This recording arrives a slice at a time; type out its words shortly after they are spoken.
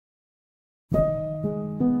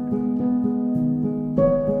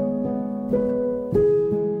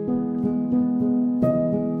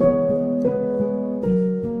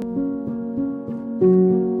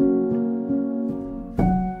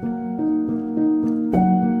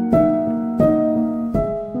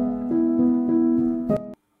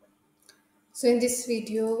So in this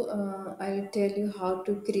video, I'll tell you how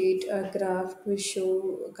to create a graph to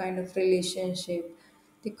show a kind of relationship.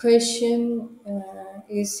 The question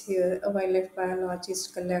is here: a wildlife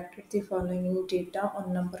biologist collected the following data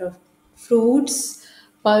on number of fruits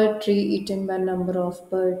per tree eaten by number of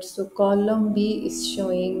birds. So column B is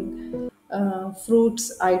showing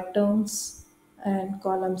fruits items, and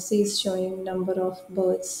column C is showing number of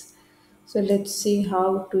birds. So let's see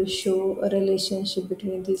how to show a relationship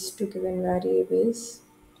between these two given variables.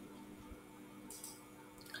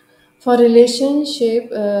 For relationship,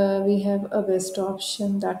 we have a best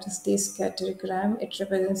option, that is the scattergram. It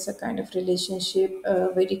represents a kind of relationship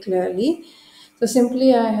very clearly. So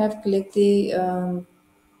simply I have clicked the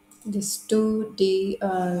this 2D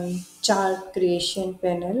chart creation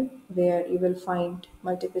panel where you will find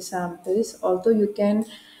multiple samples. Although you can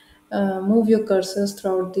move your cursors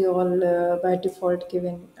throughout the all by default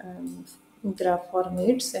given graph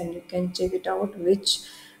formats, and you can check it out which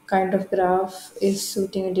kind of graph is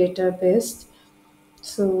suiting a data best.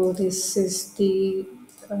 So this is the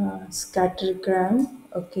scattergram.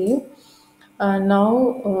 Okay. Now,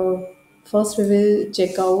 first we will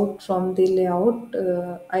check out from the layout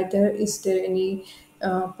either is there any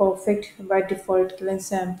perfect by default given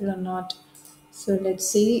sample or not. So let's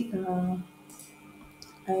see.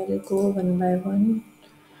 I'll go one by one.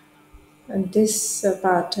 And this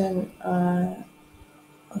pattern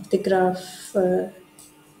of the graph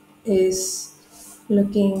is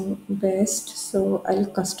looking best. So I'll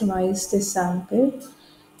customize this sample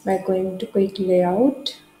by going to quick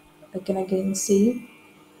layout. I can again see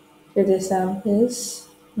where the samples,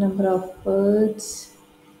 number of birds.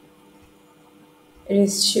 It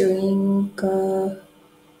is showing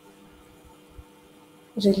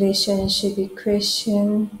relationship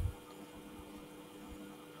equation.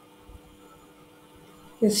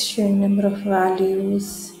 Is showing number of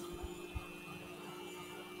values.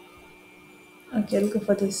 Okay, I'll go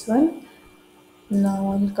for this one.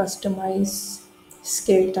 Now I'll customize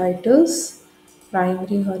scale titles,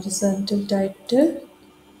 primary horizontal title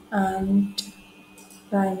and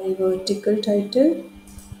primary vertical title.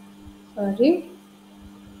 Sorry,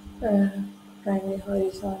 uh, primary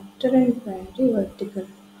horizontal and primary vertical.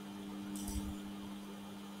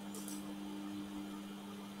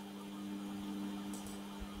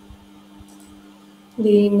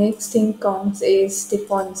 The next thing counts is the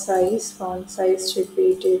font size. Font size should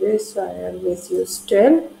be readable, so I always use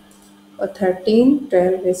 12 or 13.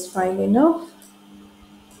 12 is fine enough.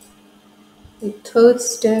 The third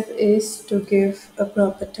step is to give a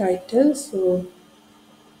proper title. So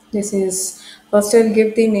this is first I'll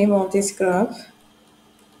give the name of this graph.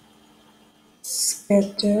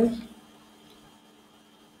 Scatter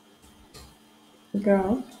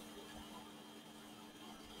graph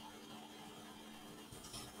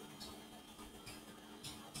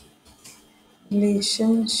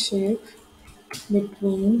relationship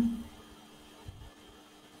between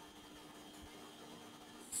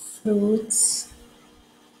fruits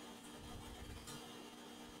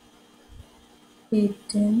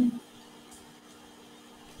eaten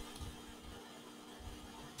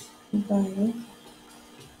by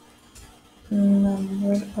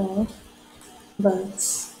number of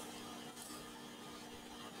birds.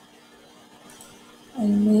 I'll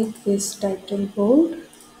make this title bold,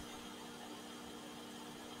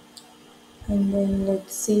 and then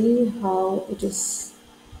let's see how it is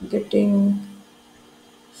getting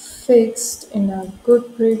fixed in a good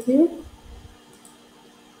preview.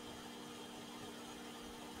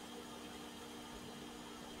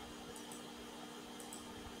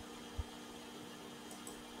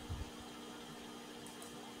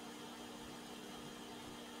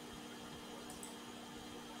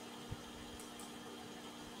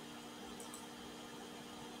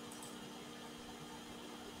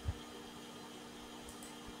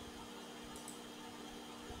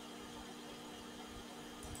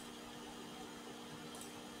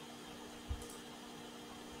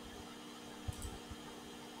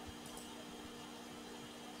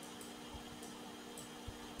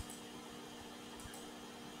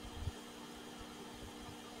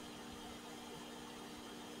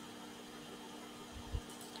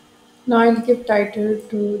 Now I'll give title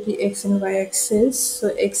to the x and y axis. So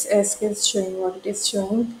x axis is showing what it is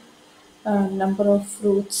showing, number of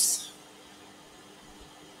fruits.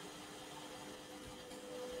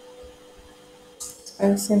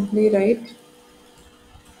 I'll simply write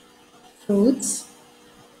fruits,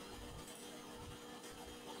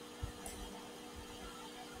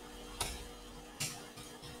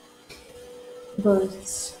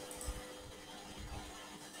 birds.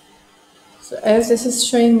 So as this is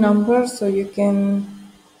showing numbers, so you can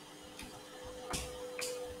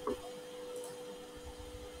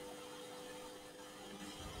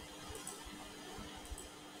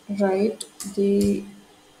write the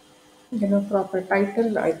proper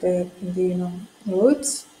title either in the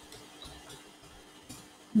words,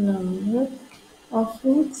 number of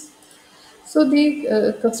words. So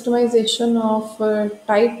the customization of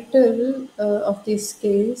title of the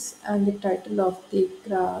scales and the title of the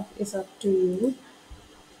graph is up to you.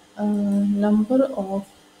 Number of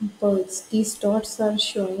birds. These dots are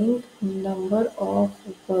showing number of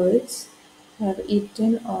birds have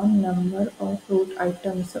eaten on number of fruit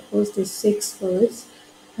items. Suppose the six birds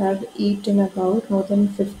have eaten about more than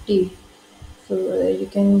 50. So you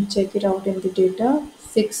can check it out in the data.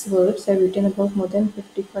 Six birds have eaten about more than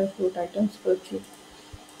 55 fruit items per trip.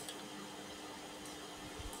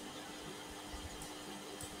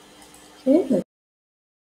 Okay.